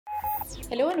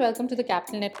Hello and welcome to the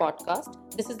CapitalNet podcast.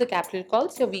 This is the Capital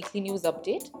Calls, your weekly news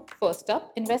update. First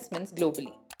up, investments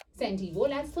globally. Centivo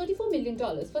lands $34 million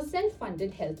for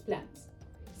self-funded health plans.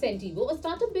 Centivo, a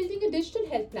startup building a digital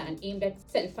health plan aimed at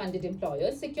self-funded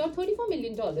employers, secured $34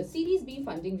 million Series B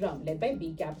funding round led by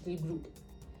B Capital Group.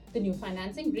 The new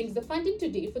financing brings the funding to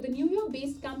date for the New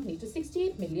York-based company to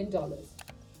 $68 million.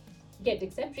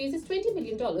 GetAccept raises $20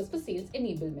 million for sales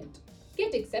enablement.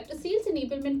 GetAccept, a sales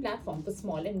enablement platform for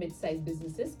small and mid-sized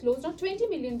businesses, closed on $20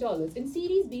 million in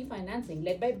Series B financing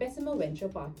led by Bessemer Venture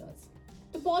Partners.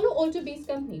 The Palo Alto-based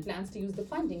company plans to use the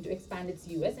funding to expand its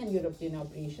US and European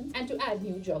operations and to add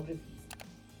new geographies.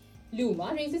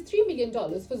 Luma raises $3 million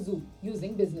for Zoom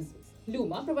using businesses.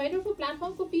 Luma, provider of a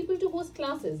platform for people to host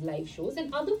classes, live shows,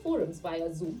 and other forums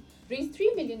via Zoom, raised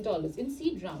 $3 million in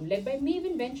seed round led by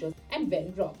Maven Ventures and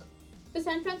Venrock. The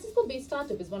San Francisco-based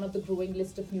startup is one of the growing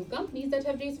list of new companies that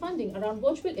have raised funding around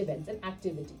virtual events and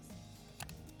activities.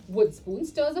 Woodspoon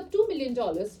stirs up $2 million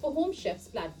for Home Chef's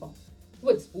platform.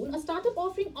 Woodspoon, a startup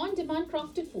offering on-demand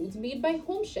crafted foods made by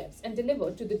home chefs and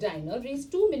delivered to the diner,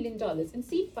 raised $2 million in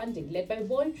seed funding led by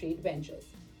World Trade Ventures.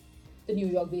 The New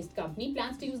York-based company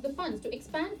plans to use the funds to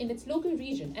expand in its local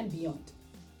region and beyond.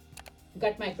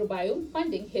 Gut microbiome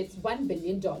funding hits $1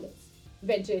 billion.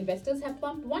 Venture investors have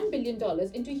pumped $1 billion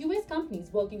into US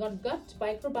companies working on gut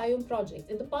microbiome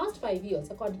projects in the past 5 years,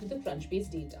 according to the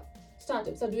Crunchbase data.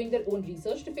 Startups are doing their own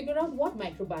research to figure out what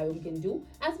microbiome can do,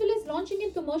 as well as launching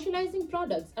and commercializing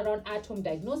products around at-home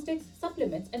diagnostics,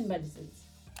 supplements, and medicines.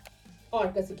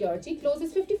 Orca Security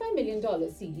closes $55 million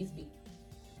Series B.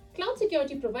 Cloud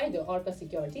security provider Orca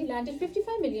Security landed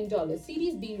 $55 million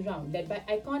Series B round led by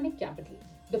Iconic Capital.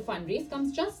 The fundraise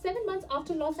comes just 7 months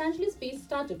after Los Angeles-based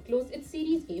startup closed its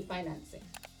Series A financing.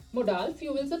 Modal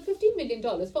fuels up $15 million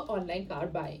for online car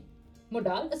buying.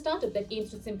 Modal, a startup that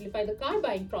aims to simplify the car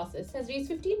buying process, has raised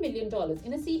 $15 million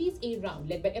in a Series A round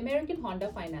led by American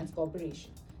Honda Finance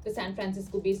Corporation. The San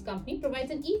Francisco-based company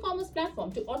provides an e-commerce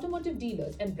platform to automotive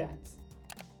dealers and brands.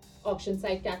 Auction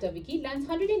site Katawiki lands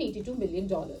 $182 million.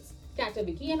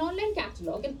 Katawiki, an online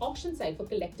catalog and auction site for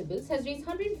collectibles, has raised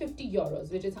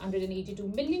 €150, which is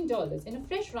 $182 million, in a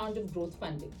fresh round of growth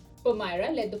funding.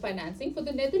 Permira led the financing for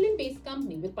the Netherlands-based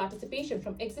company with participation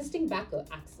from existing backer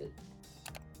Axel.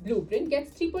 Blueprint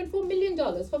gets $3.4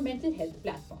 million for mental health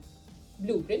platform.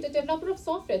 Blueprint, a developer of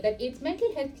software that aids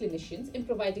mental health clinicians in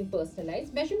providing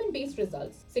personalized, measurement-based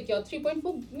results, secured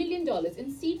 $3.4 million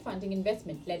in seed funding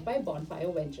investment led by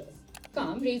Bonfire Ventures.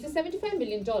 Calm raises $75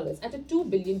 million at a $2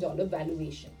 billion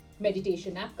valuation.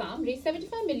 Meditation app Calm raised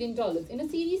 $75 million in a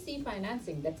Series C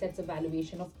financing that sets a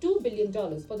valuation of $2 billion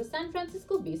for the San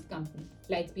Francisco-based company.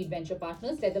 Lightspeed Venture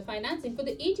Partners led the financing for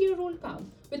the 8-year-old Calm,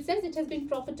 which says it has been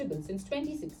profitable since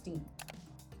 2016.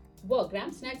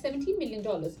 WorkRamp snagged $17 million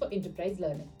for enterprise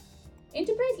learning.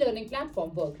 Enterprise learning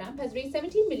platform WorkRamp has raised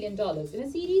 $17 million in a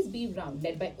Series B round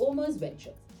led by Omers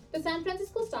Ventures. The San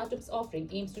Francisco startup's offering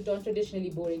aims to turn traditionally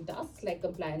boring tasks like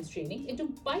compliance training into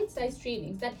bite-sized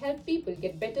trainings that help people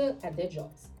get better at their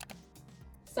jobs.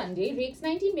 Sunday rakes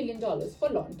 $90 million for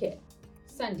lawn care.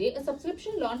 Sunday, a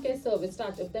subscription lawn care service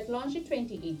startup that launched in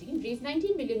 2018, raised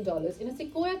 $19 million in a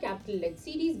Sequoia Capital-led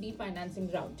Series B financing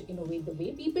round to innovate the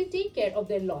way people take care of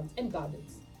their lawns and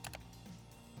gardens.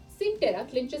 Syncterra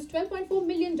clinches $12.4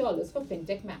 million for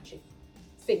fintech matching.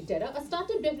 Syncterra, a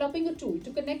startup developing a tool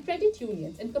to connect credit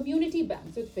unions and community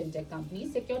banks with fintech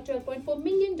companies, secured $12.4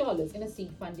 million in a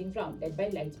seed funding round led by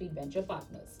Lightspeed Venture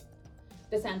Partners.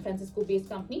 The San Francisco-based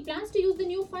company plans to use the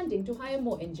new funding to hire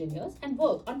more engineers and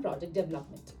work on product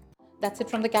development. That's it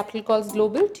from the Capital Calls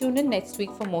Global. Tune in next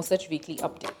week for more such weekly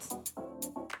updates.